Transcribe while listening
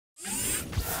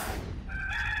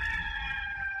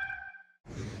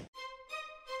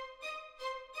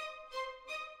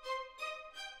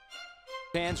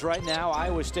Hands right now,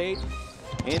 Iowa State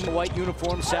in the white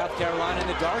uniform, South Carolina in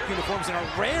the dark uniforms, and a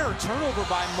rare turnover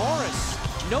by Morris.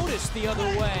 Notice the other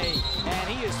way, and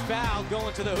he is fouled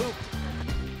going to the hoop.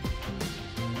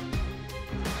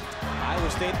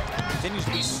 Iowa State continues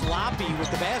to be sloppy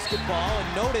with the basketball,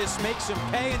 and Notice makes him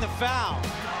pay in the foul.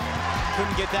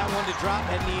 Couldn't get that one to drop,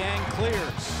 and Niang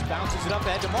clears. Bounces it up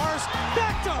ahead to Morris.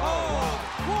 Back to Hove!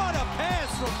 What a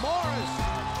pass from Morris!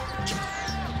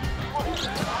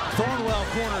 Thornwell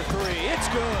corner three. It's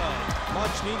good.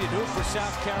 Much needed hoop for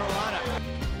South Carolina.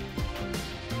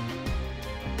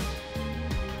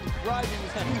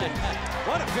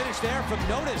 What a finish there from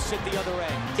Notice at the other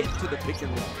end. Hit to the pick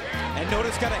and roll. And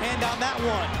Notice got a hand on that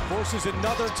one. Forces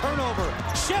another turnover.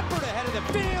 Shepherd ahead of the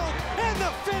field. And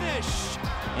the finish.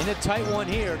 In a tight one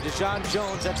here. Deshaun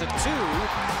Jones, that's a 2.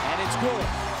 And it's good.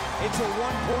 It's a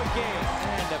 1-point game.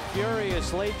 And a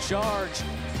furious late charge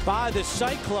by the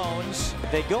Cyclones.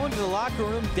 They go into the locker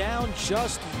room down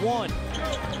just 1.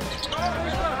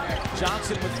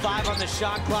 Johnson with 5 on the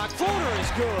shot clock. Floater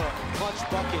is good. Clutch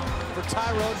bucket for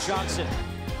Tyrone Johnson.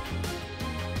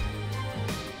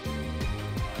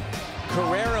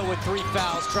 Carrera with 3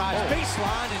 fouls. Drives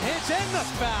baseline and hits, and the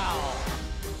foul.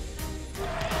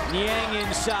 Niang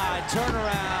inside,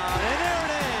 turnaround, and there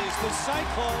it is. The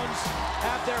Cyclones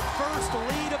have their first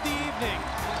lead of the evening.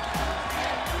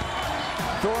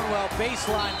 Thornwell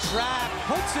baseline trap,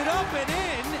 puts it up and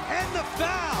in, and the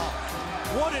foul.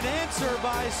 What an answer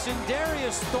by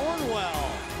Sindarius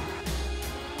Thornwell.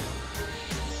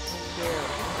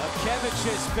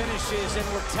 Akevicius finishes, and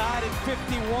we're tied at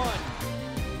 51.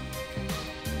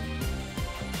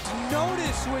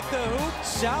 Notice with the hoop,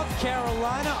 South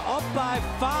Carolina up by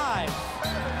 5.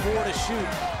 4 to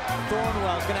shoot.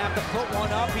 Thornwell's gonna have to put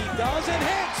one up. He does and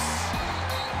hits.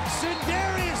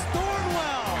 Sindarius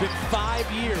Thornwell. Been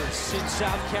 5 years since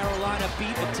South Carolina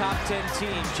beat a top 10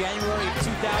 team. January of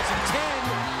 2010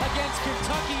 against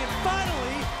Kentucky, and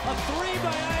finally a 3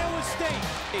 by Iowa State.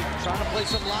 Trying to play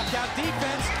some lockout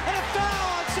defense, and a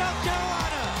foul on South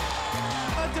Carolina.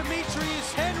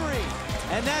 Demetrius Henry.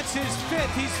 And that's his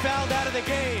 5th. He's fouled out of the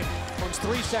game.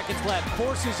 3 seconds left.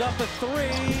 Forces up a 3.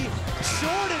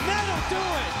 Short, and that'll do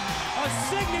it. A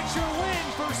signature win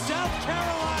for South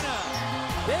Carolina.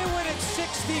 They win at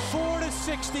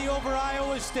 64-60 over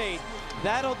Iowa State.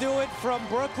 That'll do it from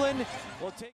Brooklyn. We'll take